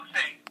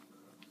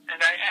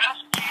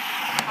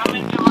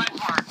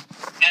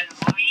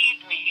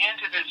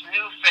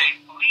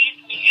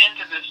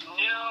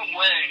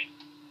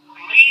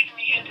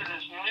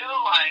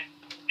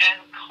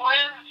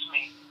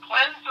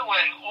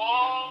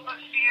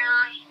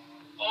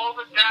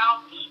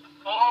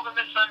all the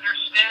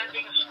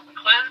misunderstandings,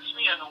 cleanse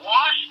me and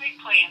wash me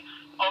clean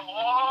of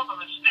all the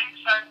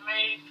mistakes I've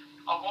made,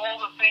 of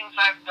all the things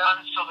I've done,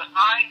 so that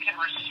I can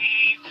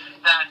receive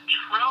that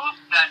truth,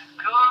 that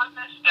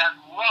goodness, that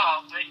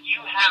love that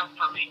you have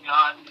for me,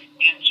 God.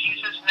 In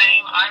Jesus'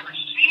 name, I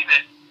receive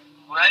it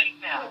right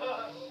now.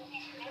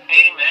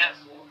 Amen.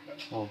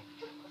 Oh.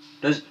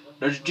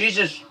 Does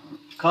Jesus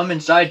come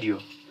inside you?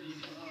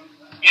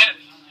 Yes.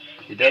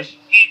 He does?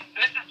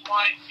 This is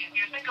why, if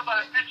you think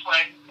about it this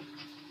way,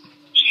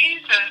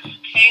 Jesus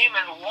came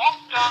and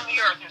walked on the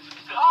earth as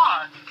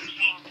God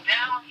came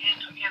down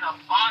in a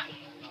body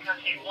because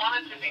he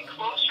wanted to be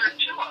closer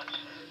to us.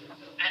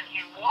 And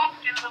he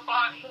walked in the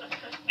body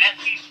and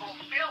he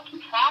fulfilled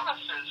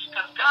promises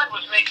because God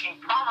was making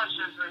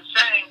promises and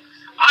saying,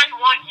 I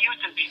want you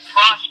to be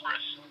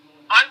prosperous.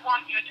 I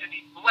want you to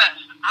be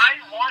blessed. I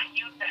want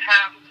you to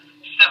have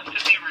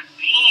to be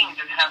redeemed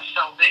and have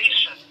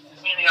salvation.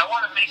 Meaning, I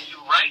want to make you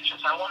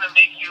righteous. I want to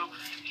make you,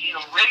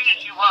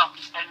 raise you up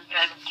and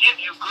give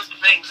you good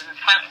things and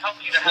help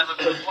you to have a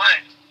good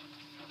life.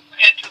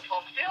 And to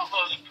fulfill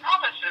those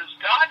promises,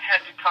 God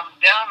had to come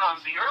down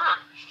on the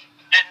earth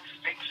and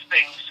fix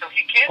things. So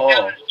he came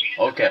down as Jesus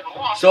okay. in the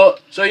law.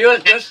 So you're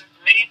just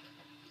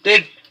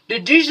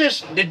did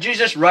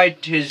Jesus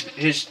write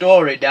his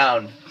story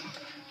down,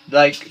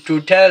 like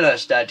to tell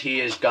us that he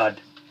is God?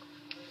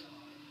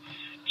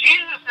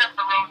 Jesus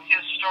never wrote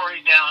his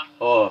story down.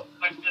 Oh.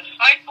 But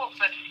disciples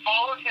that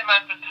followed him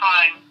at the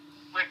time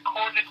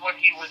recorded what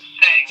he was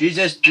saying.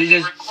 Jesus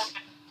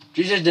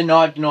did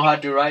not know how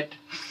to write?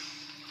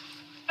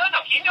 No,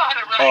 he knew how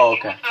to write. Oh,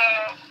 okay.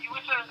 He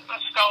was a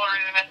scholar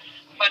in it,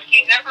 but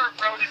he never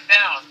wrote it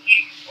down.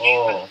 He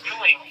was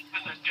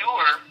a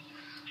doer.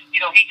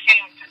 He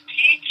came to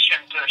teach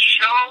and to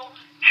show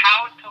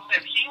how to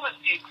live. He was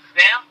the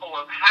example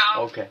of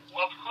of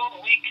who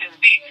we can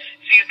be.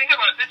 So you think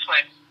about it this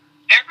way.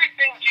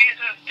 Everything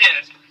Jesus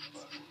did,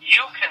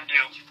 you can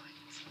do.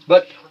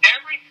 But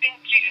everything,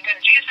 and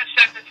Jesus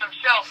said this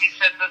himself, he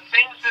said, the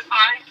things that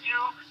I do,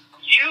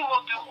 you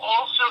will do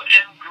also,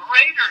 and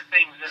greater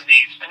things than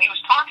these. And he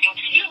was talking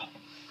to you.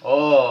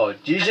 Oh,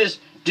 Jesus,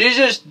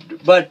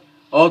 but,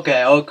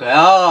 okay.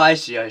 Oh, I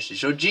see.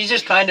 So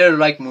Jesus kind of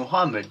like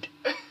Muhammad.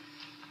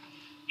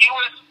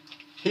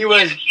 He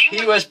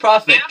was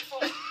prophet. He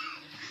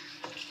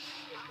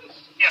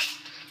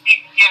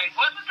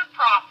wasn't a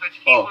prophet.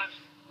 He was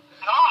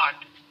God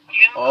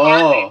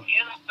incarnate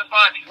in the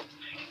body.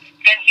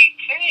 And he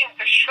came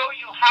to show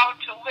you how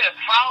to live.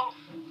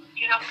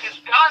 Because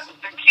God,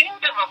 the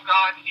kingdom of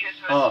God is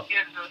a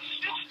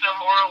system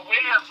or a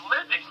way of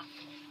living.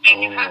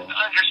 And you have to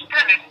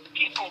understand it.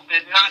 People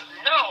did not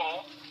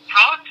know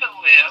how to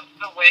live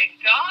the way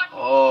God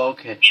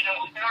okay. in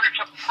order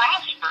to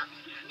prosper.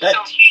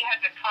 So he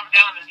had to come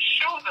down and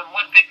show them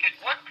what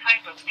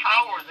kind of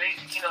power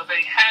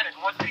they had and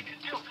what they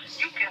could do.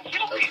 You can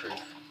heal people.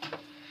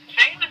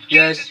 Same as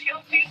Jesus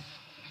healed people.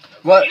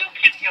 Well, you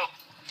can heal.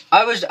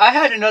 I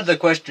had another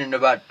question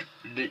about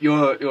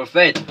your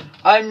faith.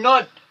 I'm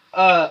not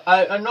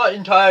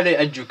entirely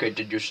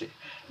educated, you see.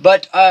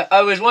 But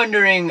I was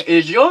wondering,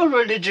 is your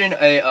religion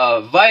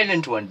a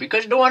violent one?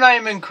 Because the one I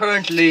am in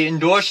currently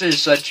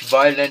endorses such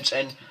violence,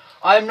 and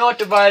I'm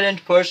not a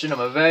violent person. I'm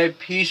a very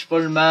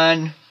peaceful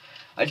man.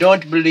 I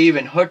don't believe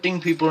in hurting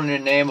people in the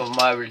name of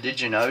my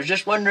religion. I was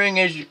just wondering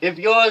if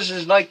yours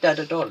is like that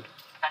at all.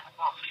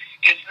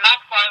 It's not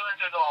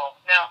violent at all.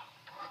 Now,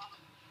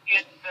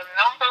 the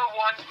number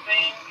one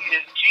thing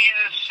is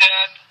Jesus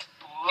said,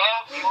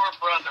 love your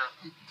brother.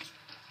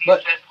 He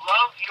said,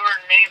 love your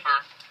neighbor.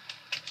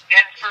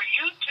 And for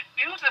you to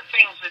do the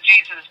things that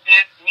Jesus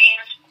did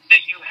means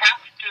that you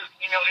have to,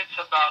 it's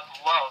about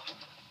love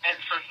and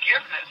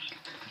forgiveness.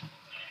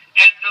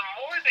 And the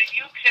more that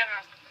you can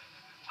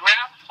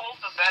grab hold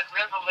of that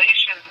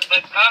revelation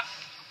that God,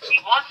 he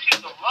wants you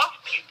to love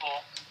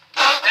people,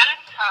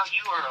 that's how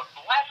you are a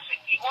blessing.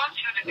 He wants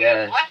you to be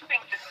a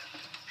blessing to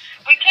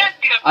we can't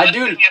be a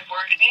blessing if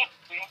we're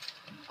angry.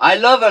 I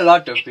love a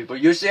lot of people.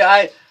 You see,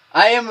 I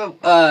am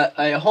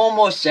a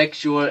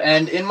homosexual,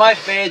 and in my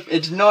faith,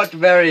 it's not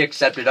very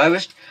accepted.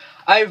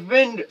 I've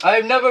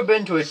never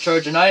been to a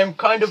church, and I am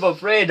kind of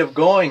afraid of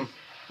going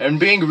and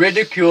being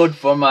ridiculed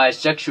for my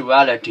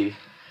sexuality.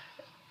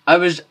 I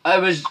was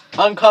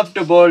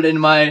uncomfortable in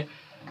my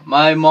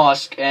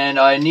mosque, and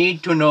I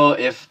need to know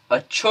if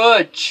a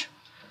church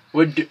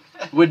would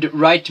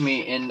right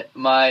me in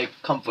my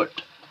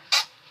comfort.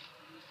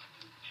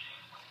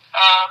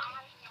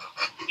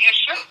 You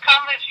should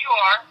come as you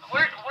are.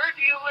 Where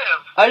do you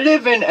live? I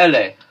live in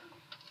LA.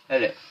 You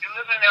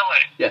live in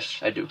LA? Yes,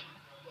 I do.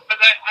 But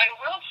I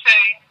will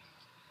say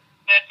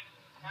that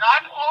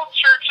not all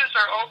churches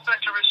are open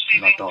to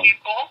receiving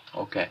people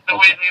the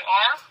way they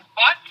are,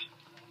 but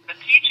the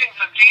teachings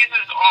of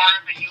Jesus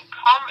are that you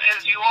come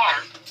as you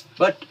are.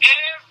 But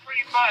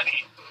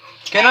everybody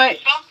has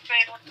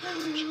something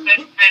that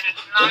is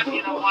not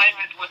in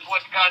alignment with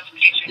what God's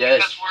teaching,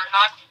 because we're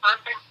not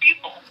perfect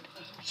people.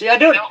 See, I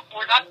don't.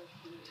 We're not.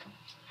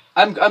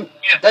 Yes.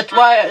 That's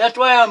why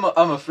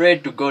I'm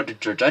afraid to go to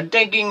church. I'm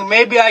thinking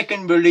maybe I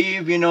can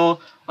believe,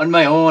 on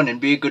my own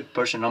and be a good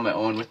person on my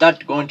own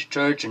without going to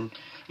church and,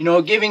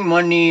 giving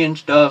money and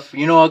stuff,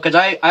 because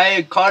I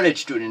a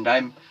college student.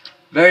 I'm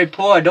very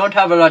poor. I don't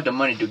have a lot of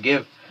money to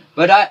give.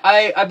 But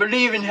I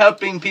believe in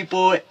helping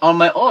people on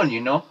my own,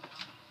 But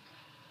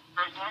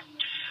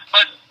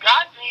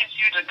God needs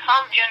you to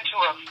come into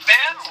a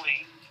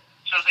family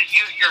so that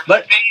your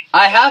But faith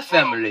I have will grow.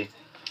 family.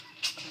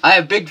 I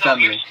have big No,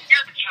 family.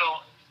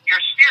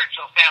 your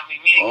spiritual family,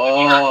 meaning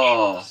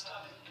the church.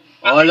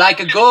 Oh, like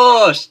a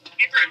ghost.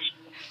 Spiritual.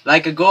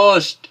 Like a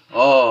ghost.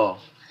 Oh.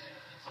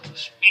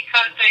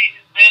 Because they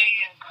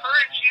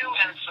encourage you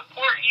and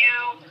support you,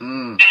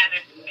 and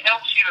it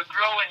helps you to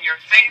grow in your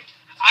faith.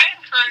 I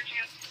encourage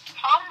you,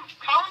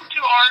 come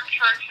to our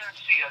church and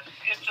see us.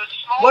 It's a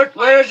small Where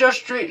place. is your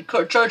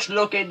church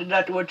located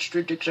at? What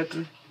street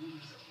exactly?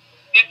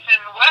 It's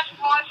in West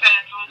Los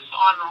Angeles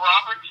on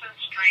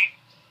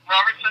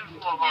Robertson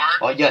Boulevard.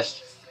 Oh,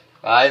 yes.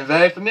 I'm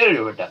very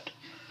familiar with that.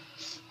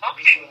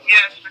 Okay,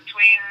 yes,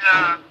 between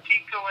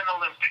Pico and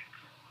Olympic.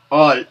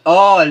 Okay.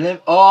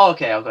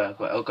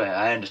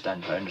 I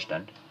understand. And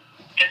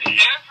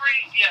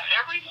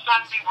every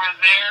Sunday we're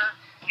there.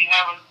 We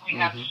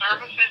have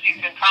services. You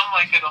can come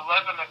like at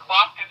 11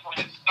 o'clock is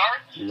when it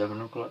starts. 11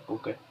 o'clock.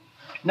 Okay.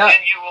 Now,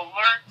 And you will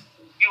learn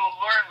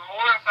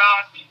more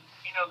about the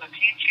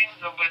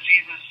teachings of what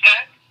Jesus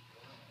said.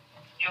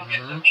 You'll get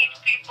to meet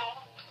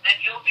people, and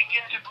you'll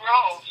begin to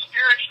grow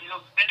spiritually.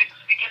 You'll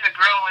begin to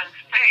grow in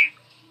faith,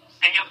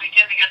 and you'll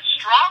begin to get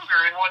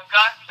stronger in what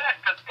God said.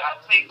 Because God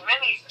made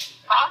many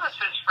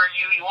promises for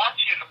you. He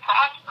wants you to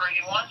prosper.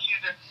 He wants you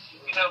to,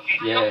 be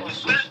filled with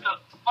wisdom,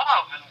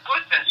 love, and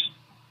goodness.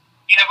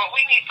 But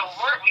we need to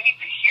learn. We need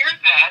to hear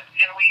that,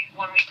 and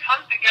when we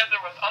come together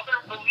with other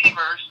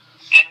believers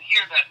and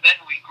hear that, then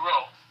we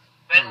grow.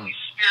 Then we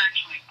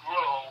spiritually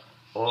grow,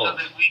 so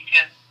that we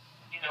can,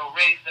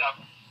 raise up.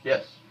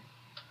 yes.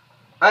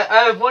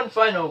 I have one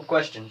final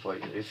question for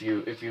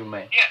you, if you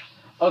may. Yes.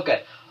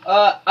 Okay.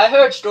 I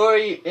heard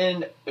story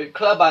in a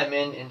club I'm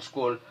in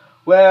school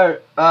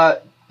where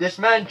this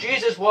man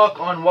Jesus walked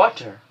on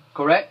water.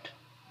 Correct?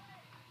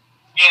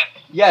 Yes.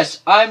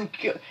 Yes.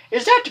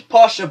 Is that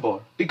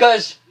possible?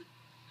 Because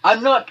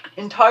I'm not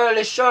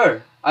entirely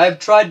sure. I've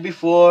tried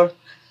before.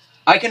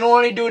 I can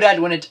only do that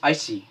when it's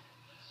icy.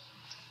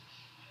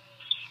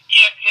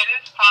 Yes, it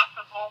is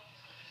possible.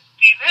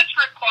 See, this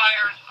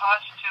requires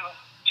us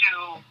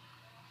to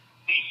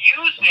be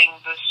using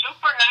the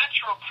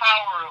supernatural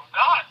power of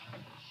God.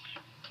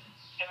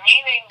 And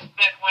meaning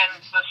that when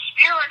the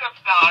Spirit of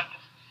God,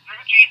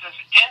 through Jesus,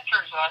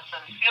 enters us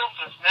and fills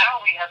us,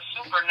 now we have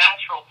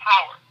supernatural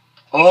power.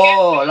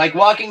 Oh, like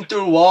walking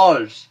through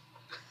walls.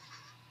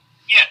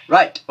 Yes.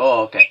 Right.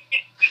 Oh, okay.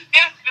 We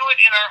can't do it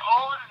in our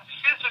own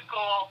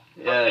physical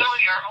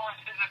ability, our own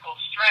physical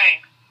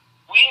strength.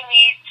 We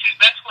need to,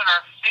 that's when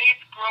our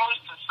faith grows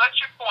to such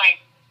a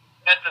point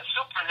that the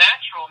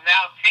supernatural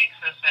now takes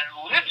us and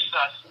lifts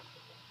us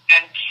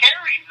and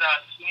carries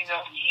us,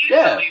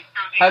 easily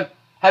through these.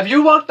 Have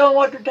you walked on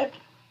water, Dad?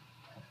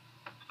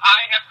 I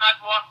have not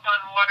walked on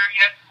water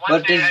yet.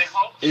 One day I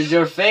hope to. Is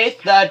your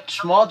faith that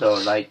small though?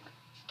 Like,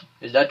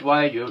 is that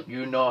why you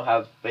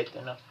have faith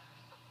enough?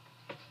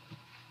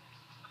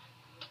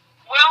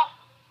 Well,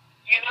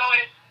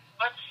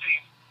 let's see.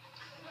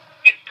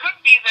 It could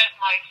be that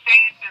my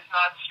faith is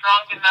not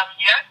strong enough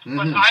yet,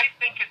 but I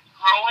think it's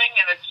growing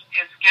and it's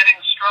getting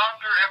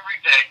stronger every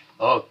day.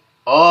 Oh,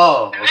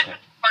 And okay.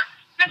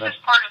 This is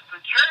part of the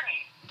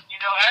journey.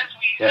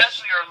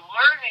 As we are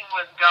learning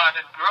with God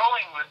and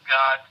growing with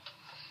God,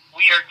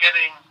 we are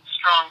getting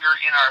stronger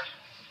in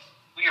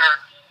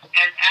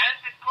and as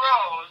it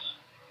grows,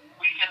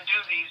 we can do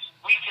these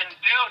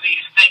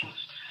things.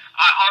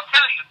 I'll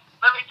tell you.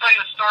 Let me tell you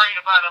a story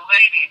about a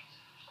lady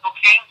who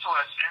came to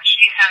us, and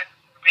she had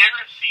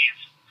varices.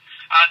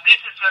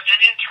 This is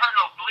an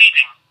internal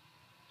bleeding.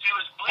 She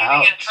was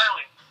bleeding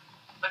internally.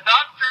 The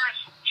doctors,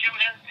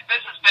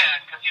 this is bad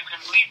because you can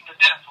bleed to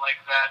death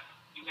like that.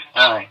 You can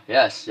die. Oh,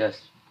 yes.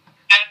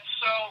 And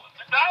so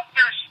the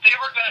doctors, they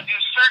were going to do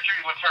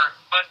surgery with her,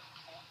 but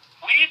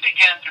we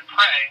began to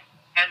pray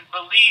and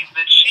believe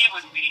that she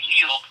would be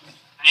healed in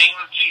the name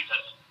of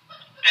Jesus.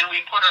 And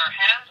we put our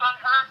hands on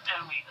her,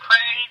 and we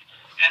prayed,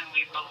 and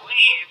we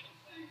believed.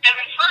 And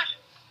at first,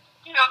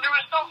 there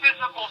was no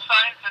visible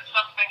signs that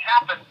something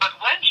happened. But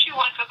when she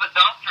went to the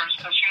doctors,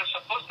 because she was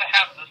supposed to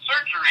have the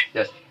surgery,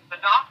 the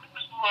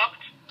doctors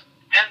looked,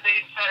 and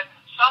they said,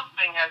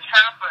 something has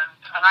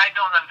happened, and I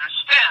don't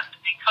understand.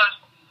 Because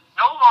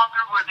no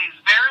longer were these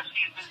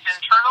varices, this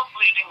internal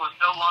bleeding was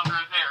no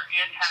longer there.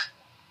 It had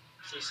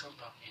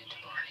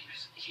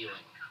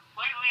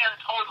completely and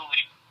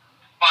totally,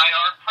 by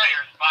our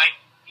prayers, by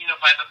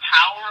the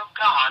power of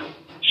God,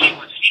 she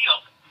was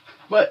healed.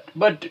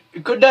 But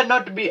could that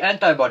not be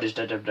antibodies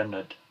that have done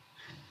that?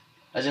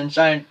 As in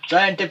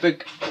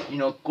scientific,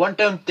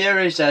 quantum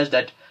theory says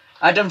that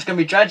atoms can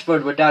be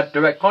transferred without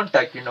direct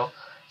contact,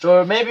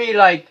 So maybe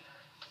like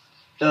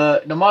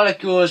the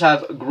molecules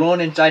have grown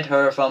inside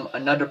her from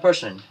another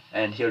person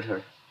and healed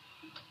her.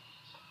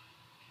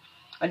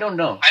 I don't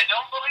know. I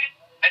don't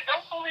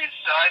believe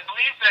so. I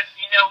believe that,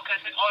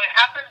 because it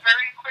happened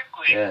very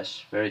quickly.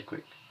 Yes, very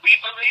quick. We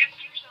believed,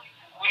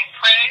 we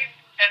prayed,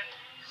 and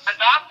the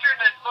doctor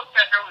that looked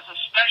at her was a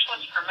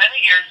specialist for many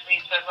years, and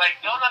he says, I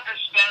don't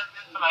understand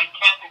this and I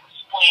can't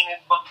explain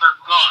it, but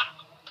they're gone.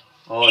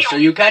 Oh, so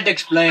you can't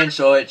explain,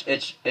 so it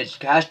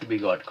has to be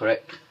God,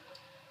 correct?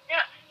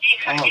 Yeah, he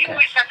okay.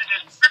 always had to do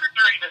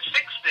surgery to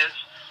fix this,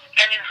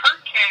 and in her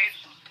case,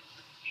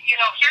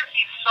 here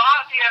he saw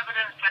the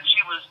evidence that she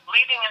was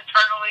bleeding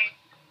internally,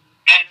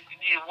 and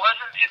it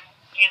wasn't,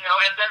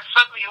 and then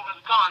suddenly it was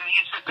gone. And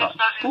he said, this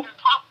isn't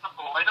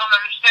impossible. I don't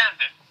understand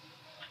it.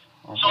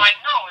 So I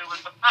know it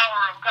was the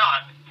power of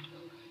God.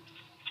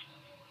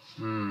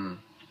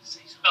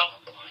 So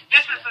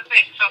this is the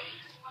thing. So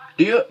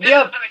do you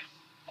have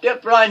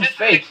blind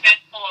faith? This is an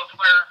example of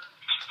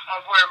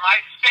where my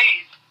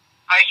faith,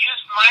 I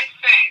used my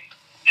faith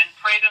and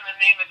prayed in the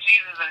name of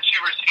Jesus, and she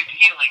received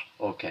healing.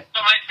 Okay. So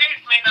my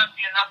faith may not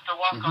be enough to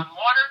walk on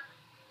water,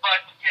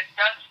 but it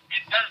does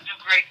do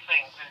great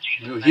things in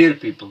Jesus' You name. heal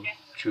people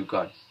through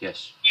God.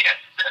 Yes. Yes,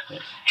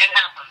 it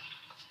happens.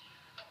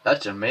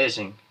 That's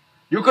amazing.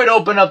 You could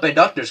open up a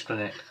doctor's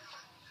clinic.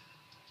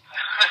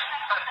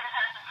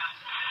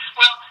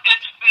 Well,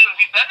 it would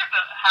be better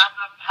to have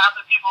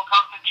the people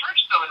come to church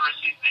though and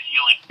receive the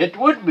healing. It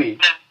would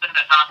be. Than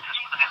a doctor's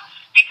clinic.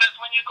 Because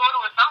when you go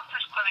to a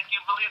doctor's clinic,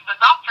 you believe the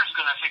doctor's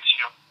going to fix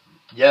you.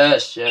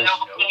 Yes. When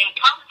you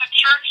come to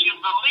church, you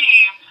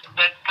believe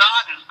that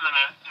God is going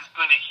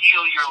to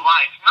heal your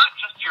life, not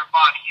just your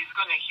body. He's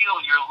going to heal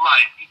your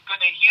life. He's going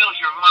to heal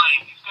your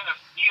mind. He's going to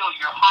heal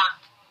your heart.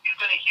 He's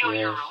going to heal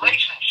your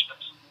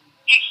relationships.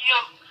 He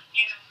heals.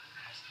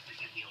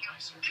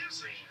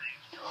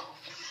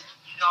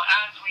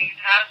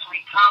 As we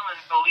come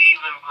and believe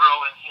and grow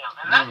in Him,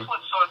 and that's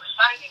what's so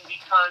exciting,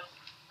 because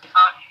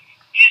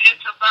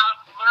it's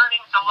about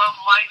learning to love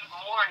life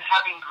more and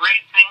having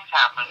great things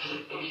happen.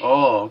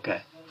 Oh,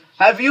 okay.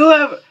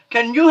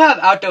 Can you have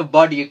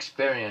out-of-body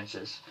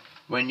experiences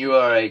when you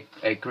are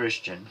a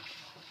Christian?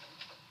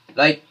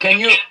 Like,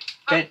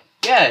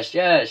 yes,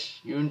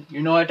 you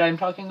know what I'm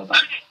talking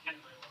about?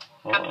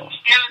 The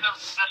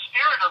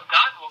Spirit of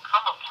God will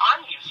come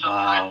upon you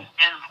sometimes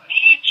and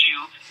lead you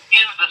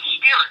in the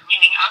Spirit,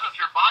 meaning out of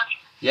your body.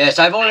 Yes,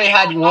 I've only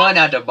had one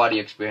out-of-body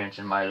experience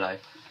in my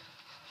life.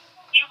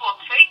 He will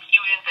take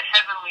you into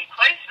heavenly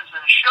places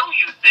and show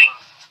you things.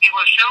 He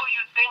will show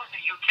you things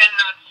that you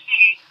cannot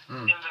see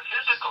in the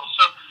physical.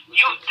 So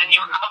you're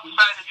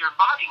outside of your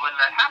body when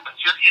that happens.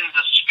 You're in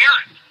the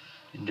Spirit.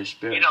 In the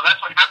Spirit.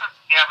 That's what happens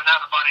when you have an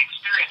out-of-body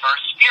experience. Our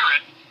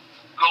spirit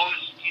goes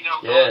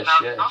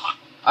out of God.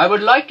 I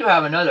would like to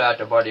have another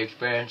out-of-body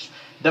experience.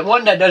 The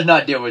one that does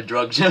not deal with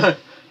drugs.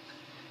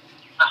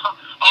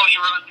 Oh,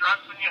 you were on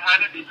drugs when you had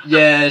it?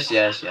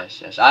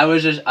 Yes. I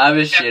was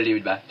silly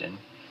back then.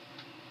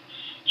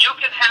 You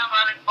can have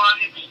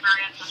out-of-body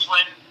experiences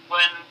when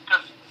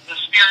the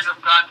Spirit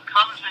of God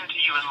comes into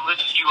you and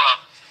lifts you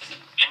up,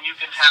 and you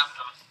can have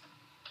them.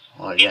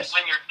 Oh, yes.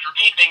 When you're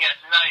dreaming at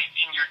night,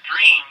 in your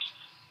dreams,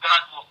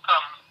 God will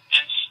come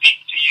and speak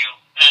to you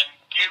and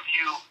give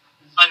you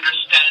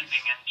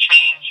understanding and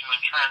change you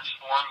and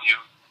transform you.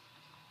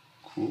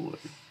 Cool.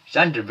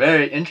 Sounded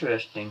very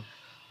interesting.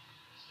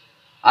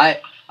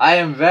 I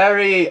am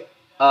very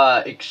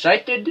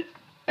excited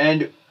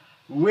and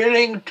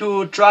willing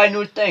to try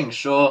new things.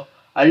 So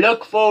I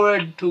look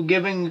forward to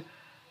giving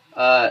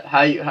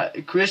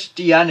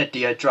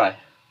Christianity a try.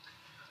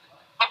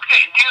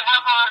 Okay, do you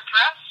have our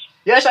address?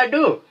 Yes, I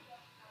do.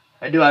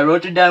 I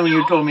wrote it down when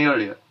you told me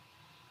earlier.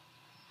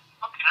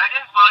 Okay, I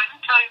didn't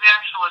tell you the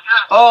actual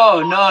address.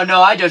 Oh,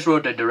 no, I just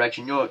wrote the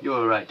direction. You're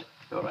right.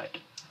 Yeah,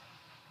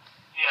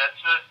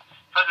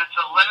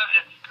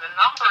 the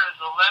number is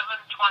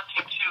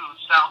 1122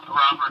 South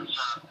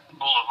Robertson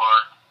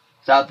Boulevard.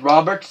 South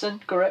Robertson,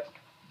 correct?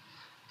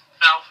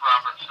 South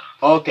Robertson.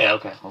 Okay,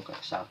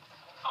 South.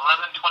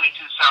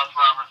 1122 South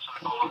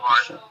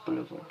Robertson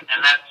Boulevard.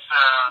 And that's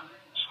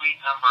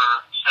suite number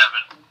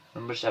 7.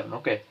 Number 7,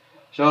 okay.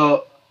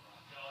 So,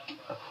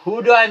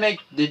 who do I make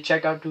the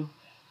check out to?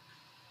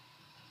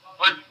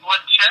 What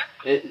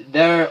check?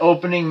 Their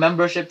opening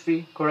membership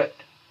fee,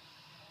 correct?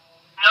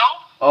 No.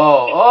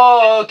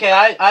 Oh, okay.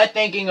 I'm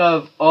thinking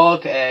of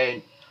I'm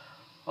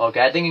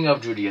thinking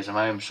of Judaism.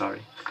 I am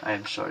sorry. Yeah,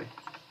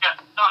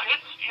 no,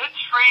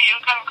 it's free. You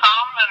can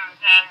come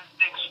and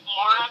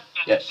explore it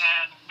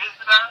and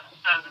visit us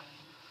and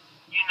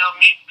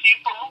meet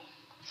people.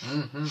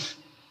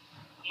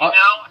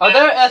 Are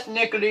there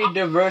ethnically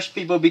diverse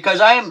people? Because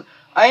I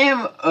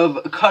am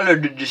of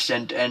colored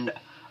descent, and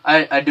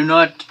I do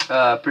not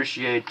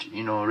appreciate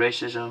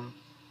racism.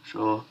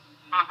 So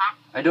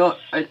I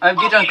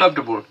get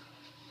uncomfortable.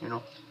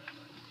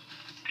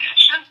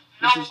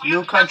 This is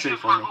new country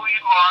for me. Who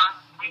you are.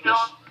 We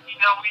don't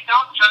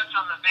judge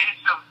on the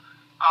basis of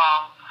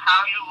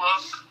how you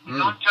look. We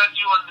don't judge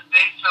you on the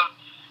basis of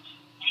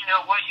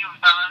what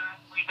you've done.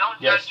 We don't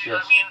judge you.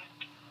 Yes. I mean,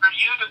 for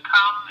you to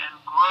come and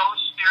grow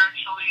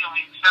spiritually, and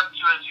we accept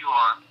you as you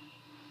are.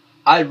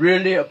 I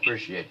really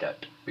appreciate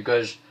that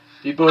because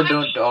people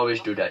don't always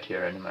do that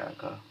here in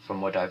America, from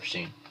what I've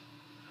seen.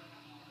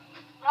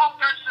 Well,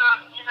 there's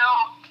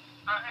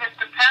it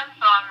depends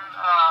on,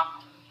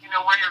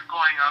 where you're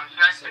going.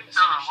 Obviously, I think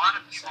there are a lot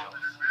of people that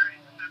are very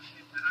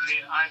accepting that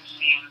I've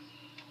seen.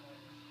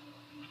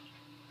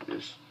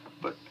 Yes,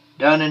 but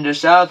down in the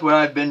South, where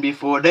I've been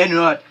before, they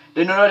do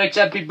not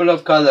accept people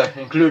of color,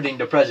 including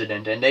the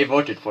president, and they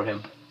voted for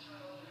him.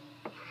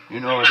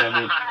 You know what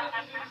I mean?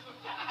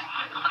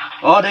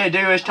 All they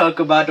do is talk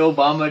about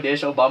Obama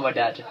this, Obama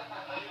that.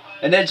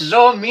 And it's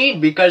so mean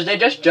because they're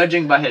just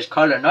judging by his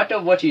color, not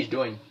of what he's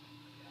doing.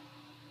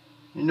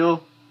 You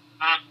know?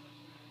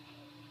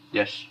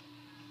 Yes.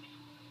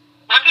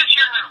 What is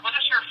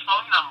your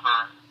phone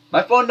number?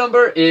 My phone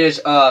number is,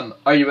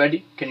 are you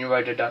ready? Can you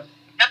write it down?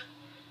 Yep,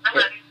 I'm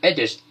ready. It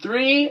is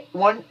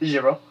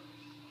 310.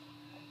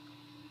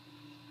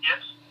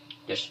 Yes?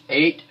 Yes,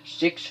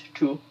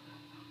 862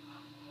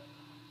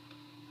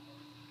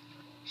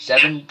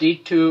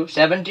 72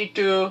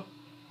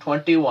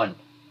 21.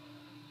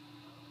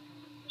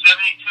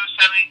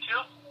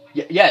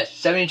 7272? Yes,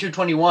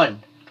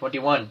 7221.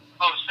 21.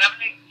 Oh,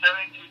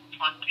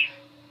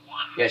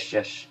 7221.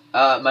 Yes.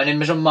 My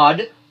name is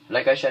Ahmad,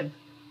 like I said.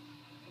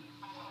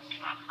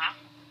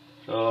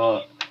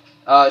 So,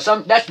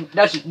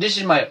 this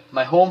is my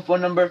home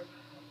phone number.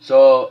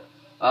 So,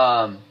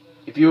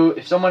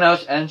 if someone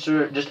else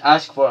answer, just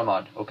ask for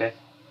Ahmad, okay?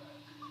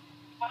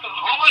 Who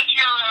was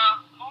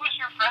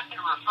your friend that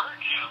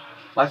referred you?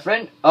 My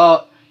friend,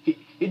 he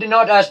did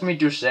not ask me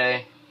to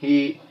say.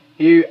 He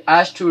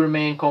asked to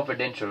remain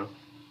confidential.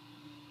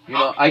 You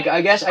know, Okay.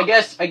 I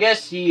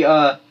guess he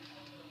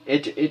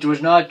it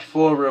was not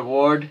for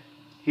reward.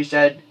 He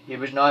said he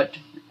was not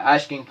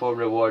asking for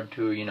reward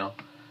to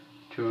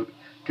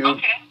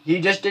Okay. he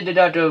just did it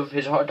out of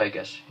his heart, I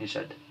guess, he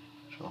said.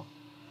 So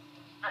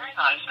Very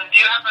nice. And do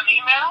you have an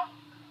email?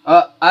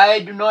 I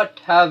do not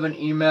have an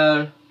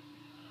email.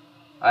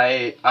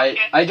 Okay.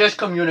 I just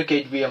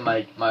communicate via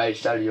my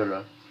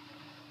cellular.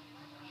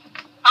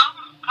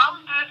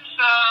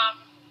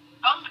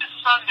 Come this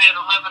Sunday at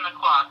 11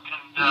 o'clock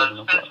and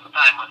 11 spend some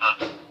time with us.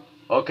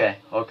 Okay.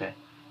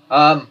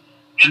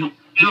 It'll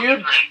be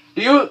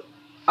great.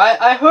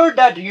 I heard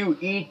that you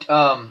eat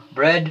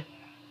bread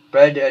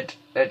at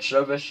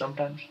service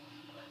sometimes.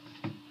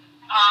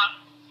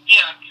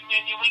 Yeah,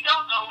 communion. We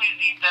don't always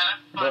eat that,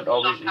 but Don't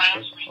always eat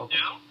sometimes it. we Okay.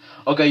 do.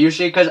 Okay, you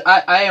see, because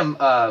I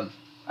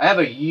have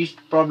a yeast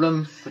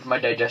problem with my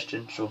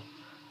digestion, so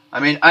I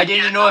mean I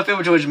didn't know if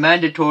it was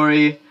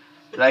mandatory.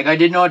 Like I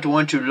did not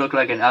want to look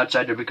like an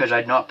outsider because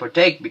I'd not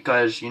partake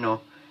because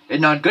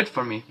it's not good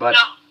for me. But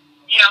No,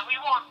 yeah, we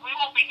won't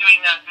be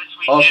doing that this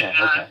weekend.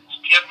 Okay.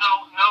 You have no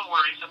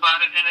worries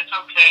about it, and it's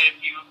okay if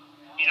you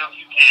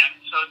can't,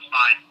 so it's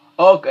fine.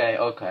 Okay.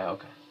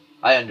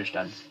 I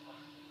understand.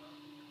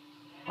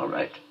 All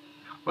right.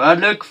 Well, I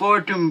look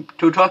forward to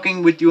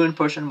talking with you in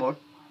person more.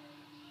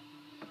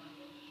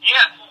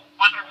 Yes,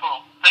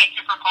 wonderful. Thank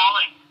you for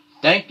calling.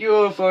 Thank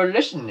you for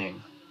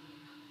listening.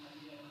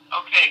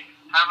 Okay,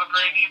 have a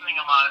great evening,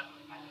 Ahmad.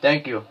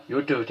 Thank you.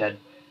 You too, Ted.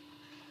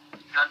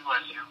 God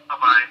bless you.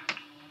 Bye-bye.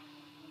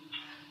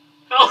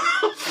 How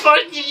the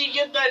fuck did you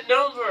get that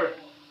number?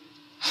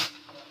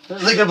 It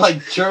was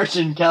like church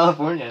in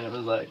California, and it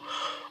was like...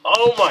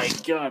 Oh my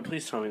god,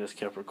 please tell me this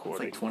kept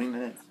recording. It's like 20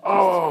 minutes.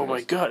 Oh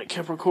my god, it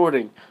kept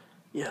recording.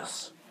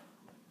 Yes.